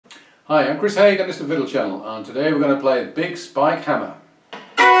Hi, I'm Chris Haigh and this is the Fiddle channel, and today we're going to play Big Spike Hammer.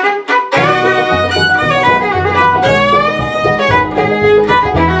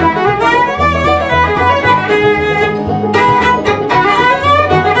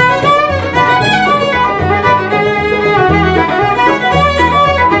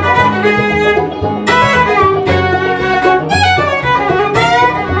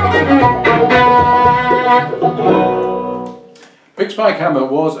 Big Spike Hammer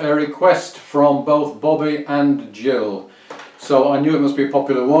was a request from both Bobby and Jill, so I knew it must be a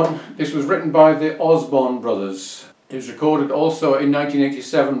popular one. This was written by the Osborne Brothers. It was recorded also in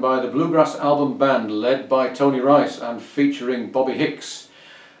 1987 by the Bluegrass Album band led by Tony Rice and featuring Bobby Hicks,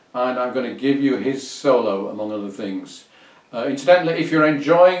 and I'm going to give you his solo among other things. Incidentally, if you're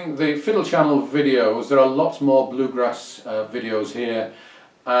enjoying the Fiddle channel videos, there are lots more bluegrass videos here.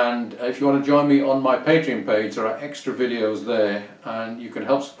 And if you want to join me on my Patreon page, there are extra videos there, and you can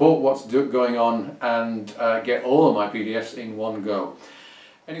help support what's going on and get all of my PDFs in one go.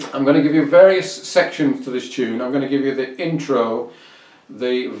 Anyway, I'm going to give you various sections to this tune. I'm going to give you the intro,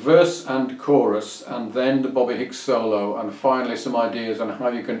 the verse and chorus, and then the Bobby Hicks solo, and finally some ideas on how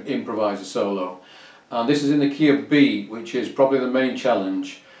you can improvise a solo. And this is in the key of B, which is probably the main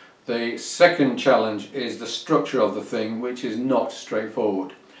challenge. The second challenge is the structure of the thing, which is not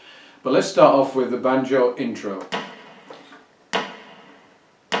straightforward. But let's start off with the banjo intro.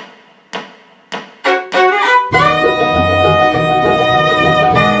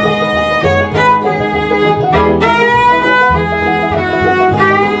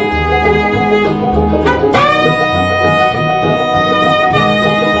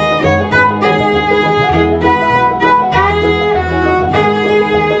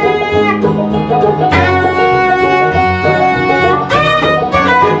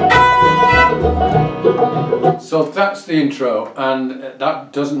 So that's the intro, and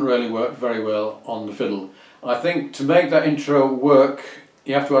that doesn't really work very well on the fiddle. I think to make that intro work,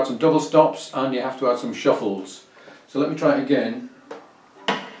 you have to add some double stops and you have to add some shuffles. So let me try it again.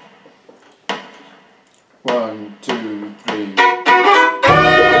 1, 2, 3.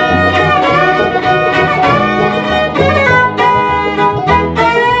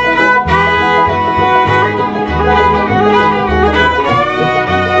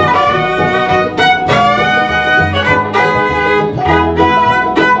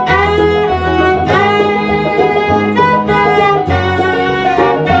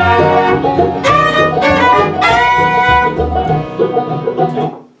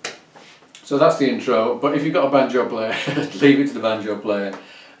 So that's the intro, but if you've got a banjo player, leave it to the banjo player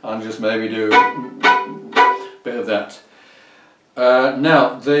and just maybe do a bit of that.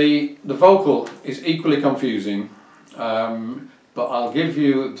 Now, the vocal is equally confusing, but I'll give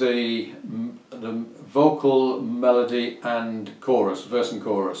you the vocal, melody and chorus, verse and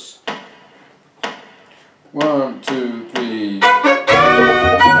chorus. 1, 2, 3.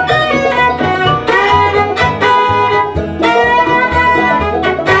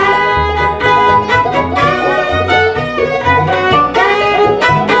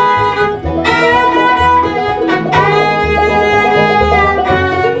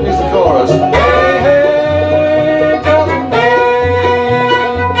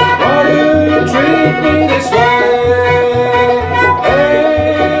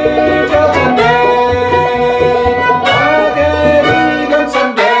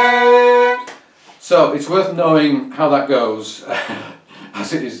 So it's worth knowing how that goes,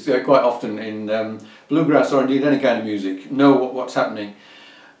 as it is quite often in bluegrass or indeed any kind of music. Know what's happening.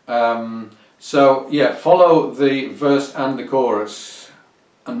 So yeah, follow the verse and the chorus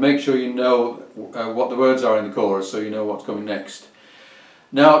and make sure you know what the words are in the chorus so you know what's coming next.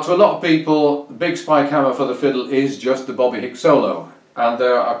 Now, to a lot of people, Big Spike Hammer for the fiddle is just the Bobby Hicks solo, and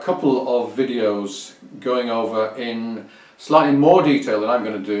there are a couple of videos going over in slightly more detail than I'm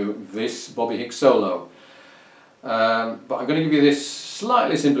going to do this Bobby Hicks solo. But I'm going to give you this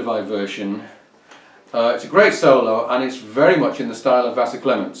slightly simplified version. It's a great solo and it's very much in the style of Vassar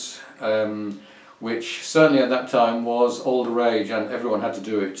Clements, which certainly at that time was all the rage and everyone had to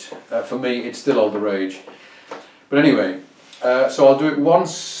do it. For me, it's still all the rage. But anyway, so I'll do it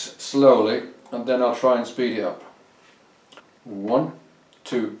once slowly and then I'll try and speed it up. 1,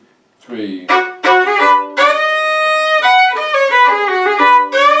 2, 3.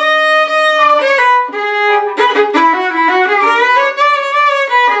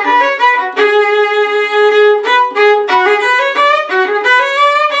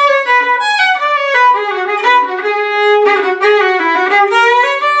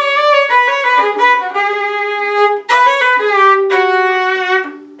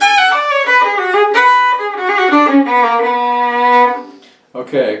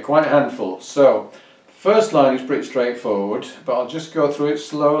 Okay, Okay, quite a handful. So, first line is pretty straightforward, but I'll just go through it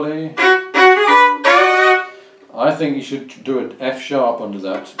slowly. I think you should do an F sharp under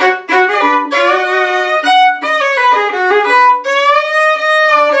that.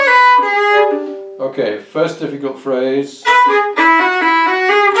 Okay, first difficult phrase.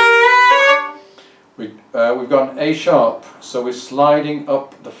 We've got an A sharp, so we're sliding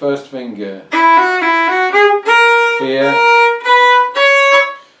up the first finger. Here.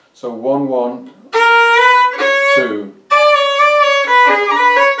 So 1, 1, 2.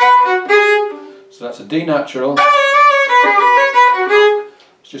 So that's a D natural. Let's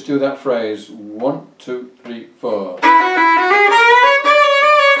just do that phrase. 1, 2, 3, 4.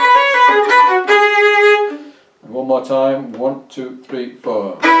 And one more time. 1, 2, 3,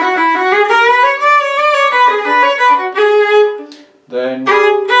 4. Then,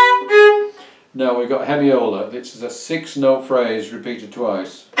 now we've got hemiola. This is a 6-note phrase repeated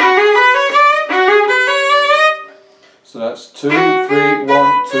twice. So that's 2, 3,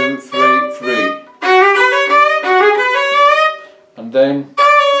 1, 2, 3, 3. And then,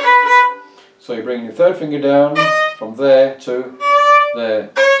 so you bring your third finger down from there to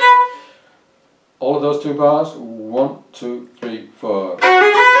there. All of those 2 bars. 1, 2, 3, 4.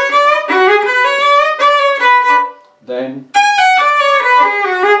 Then,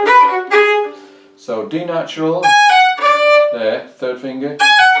 so D natural, there, third finger.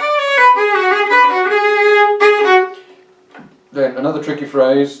 Then another tricky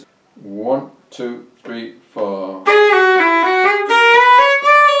phrase, 1, 2, 3, 4.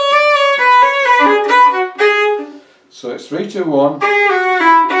 So it's 3, 2, 1,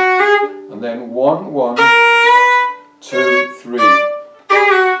 and then 1, 1, 2, 3.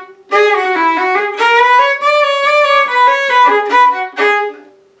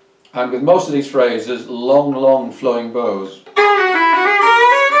 And with most of these phrases, long flowing bows.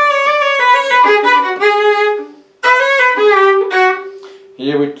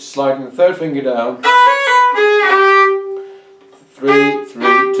 Here we're sliding the third finger down. 3,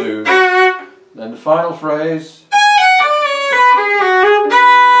 3, 2. Then the final phrase.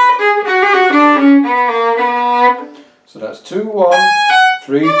 So that's 2, 1,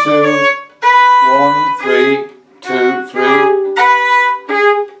 3, 2, 1, 3, 2, 3.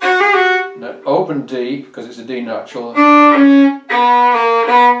 Open D, because it's a D natural, and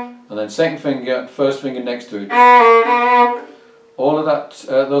then second finger, first finger next to it. All of that,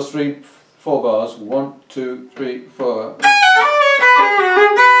 those 4 bars, 1, 2, 3, 4.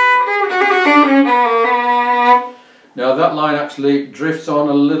 Now that line actually drifts on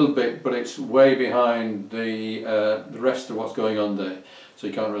a little bit, but it's way behind the rest of what's going on there, so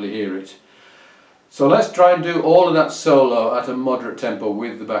you can't really hear it. So let's try and do all of that solo at a moderate tempo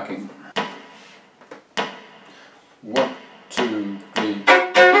with the backing. 1, 2, 3.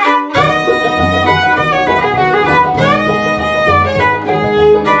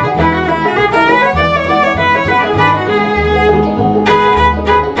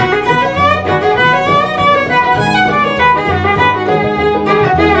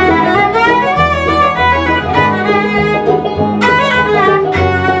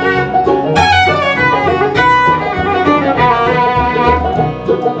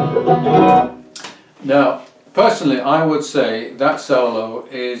 Now, personally, I would say that solo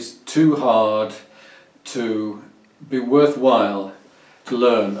is too hard to be worthwhile to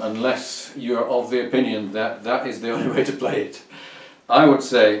learn unless you're of the opinion that that is the only way to play it. I would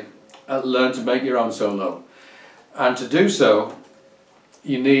say learn to make your own solo, and to do so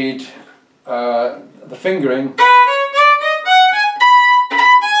you need the fingering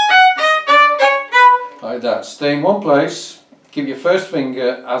like that. Stay in one place, keep your first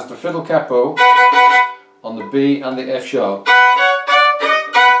finger as the fiddle capo on the B and the F sharp.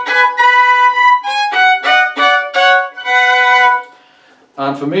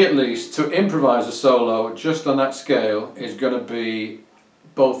 And for me at least, to improvise a solo just on that scale is going to be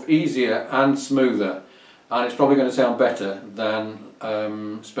both easier and smoother, and it's probably going to sound better than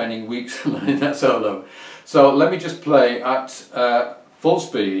spending weeks learning that solo. So let me just play at full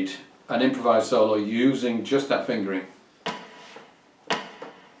speed an improvised solo using just that fingering.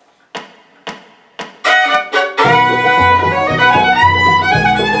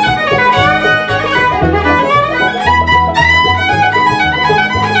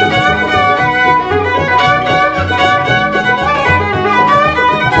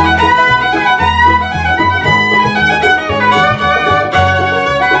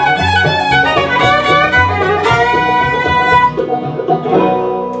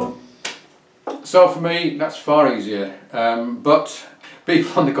 So for me, that's far easier, but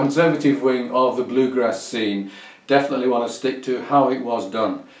people on the conservative wing of the bluegrass scene definitely want to stick to how it was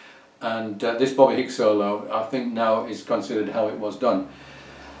done. and this Bobby Hicks solo I think now is considered how it was done.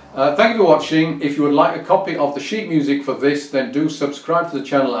 Thank you for watching. If you would like a copy of the sheet music for this, then do subscribe to the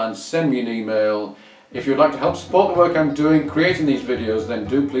channel and send me an email. If you would like to help support the work I'm doing creating these videos, then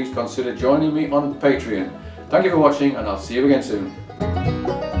do please consider joining me on Patreon. Thank you for watching, and I'll see you again soon.